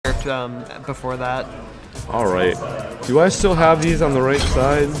before that. All right. Do I still have these on the right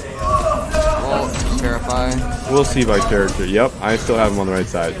side? Well, verify. We'll see by character. Yep, I still have them on the right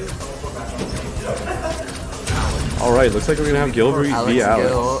side. All right, looks like we're gonna have Gill v. Alex.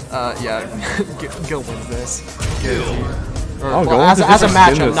 Gill, yeah, Gill wins this. Or, Oh, well, as a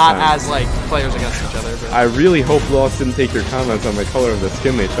matchup, not as like players against each other. But. I really hope Lost didn't take your comments on the color of the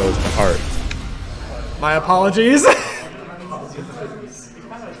skin they chose to heart. My apologies.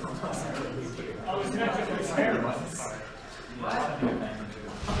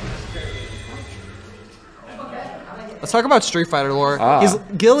 Let's talk about Street Fighter lore.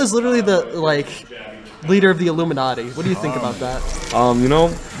 Gill is literally the leader of the Illuminati. What do you think about that? You know,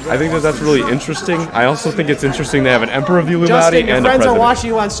 I think that's really interesting. I also think it's interesting to have an Emperor of the Illuminati Justin, your and a friends president. are watching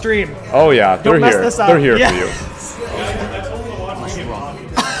you on stream. Oh yeah, they're Don't mess here. this up. They're here for you.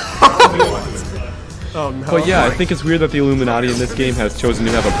 Oh no. But yeah, I think it's weird that the Illuminati in this game has chosen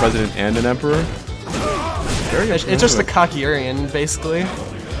to have a president and an emperor. It's just the Kakurian, basically.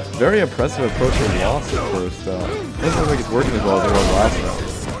 Very impressive approach from Lost at first. It doesn't look like it's working as well as it was last round.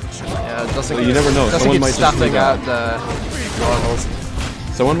 Yeah, it doesn't. But you never know. Someone might stuffing out the goggles.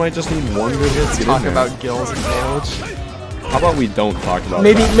 Someone might just need one good hit to get Talk in there. about Gill's advantage. How about we don't talk about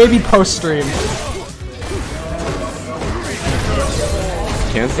that? Maybe post stream.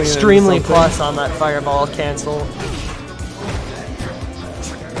 Canceling Extremely plus on that fireball cancel.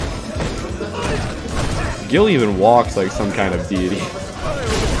 Gill even walks like some kind of deity.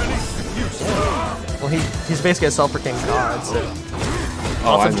 Well, he's basically a self-proclaimed god, so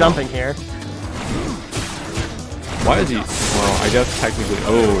lots of jumping here. Why is he? Well, I guess technically.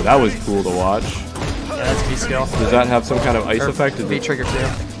 Oh, that was cool to watch. Yeah, that's V-skill. Does that have some kind of ice effect? V-trigger too.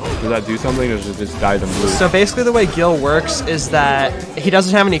 Does that do something, or does it just dye them blue? So basically the way Gill works is that he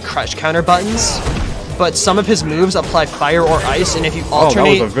doesn't have any crush counter buttons, but some of his moves apply fire or ice, and if you alternate...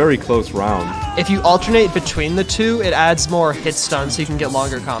 Oh, that was a very close round. If you alternate between the two, it adds more hit stun so you can get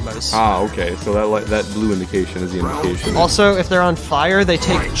longer combos. Ah, okay. So that blue indication is the indication. Also, if they're on fire, they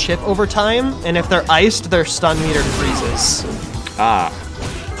take chip over time, and if they're iced, their stun meter freezes. Ah.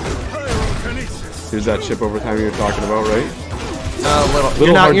 Here's that chip over time you were talking about, right?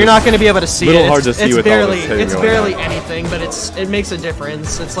 You're not going to be able to see it. Hard to see it's with barely, all this it's barely anything, but it makes a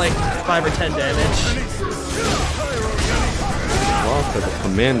difference. It's like 5 or 10 damage. Lost has a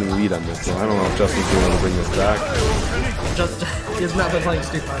commanding lead on this one. I don't know if Justin's going to bring this back. He has not been playing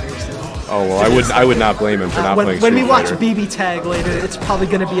Street Fighter. So. Oh well, I would not blame him for not playing Street Fighter. When we watch BB Tag later, it's probably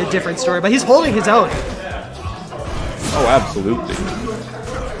going to be a different story. But he's holding his own. Oh, absolutely.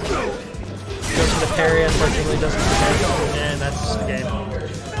 Goes for the parry, unfortunately doesn't protect, and that's the game.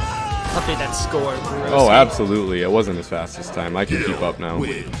 Update that score. Oh, absolutely. It wasn't as fast this time. I can keep up now.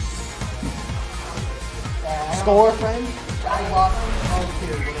 Score, friend?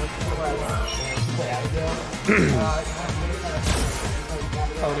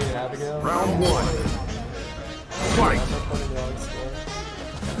 Round 1. Fight.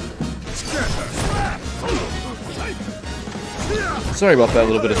 Sorry about that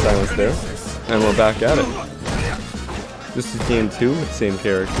little bit of silence there. And we're back at it. This is game 2 with the same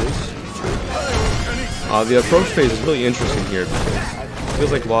characters. The approach phase is really interesting here because it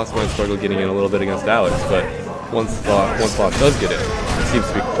feels like Lost might struggle getting in a little bit against Alex, but once Lost does get in, it seems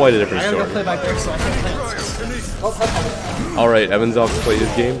to be quite a different story. Alright, Evan's off to play his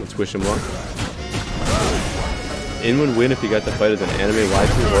game. Let's wish him luck. Inne would win if he got to fight as an anime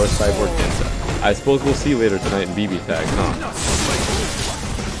waifu or a cyborg ninja. I suppose we'll see later tonight in BB Tag, huh?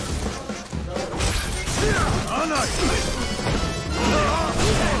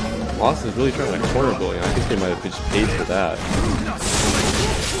 Lost is really trying to corner bully, and I think they might have just paid for that.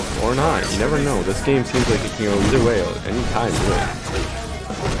 Or not, you never know. This game seems like it can go either way, any time, really.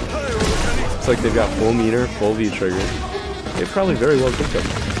 Looks like they've got full meter, full V-trigger. They probably very well could them.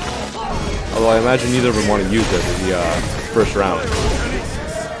 Although I imagine neither of them want to use it in the first round.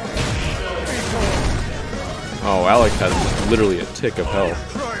 Oh, Alex has literally a tick of health.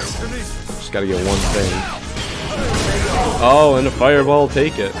 Just gotta get one thing. Oh, and a fireball,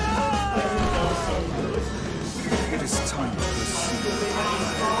 take it. It is time to proceed.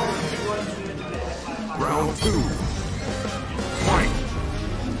 Round 2. Fight.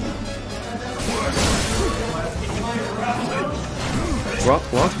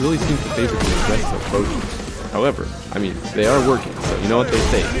 Lost really seems to favor the aggressive approaches. However, I mean, they are working, so you know what they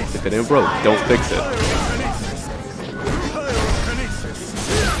say. If it ain't broke, don't fix it.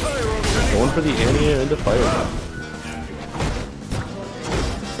 Going for the anti-air into fireball.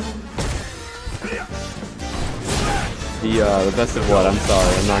 The best of what? I'm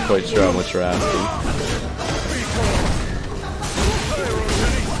sorry, I'm not quite sure how much you're asking.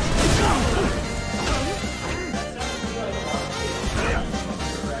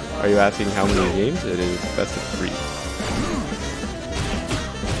 Are you asking how many games? It is best of 3.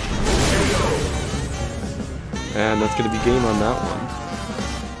 And that's going to be game on that one.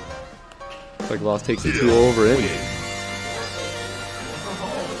 Looks like Lost takes it 2 over Inne.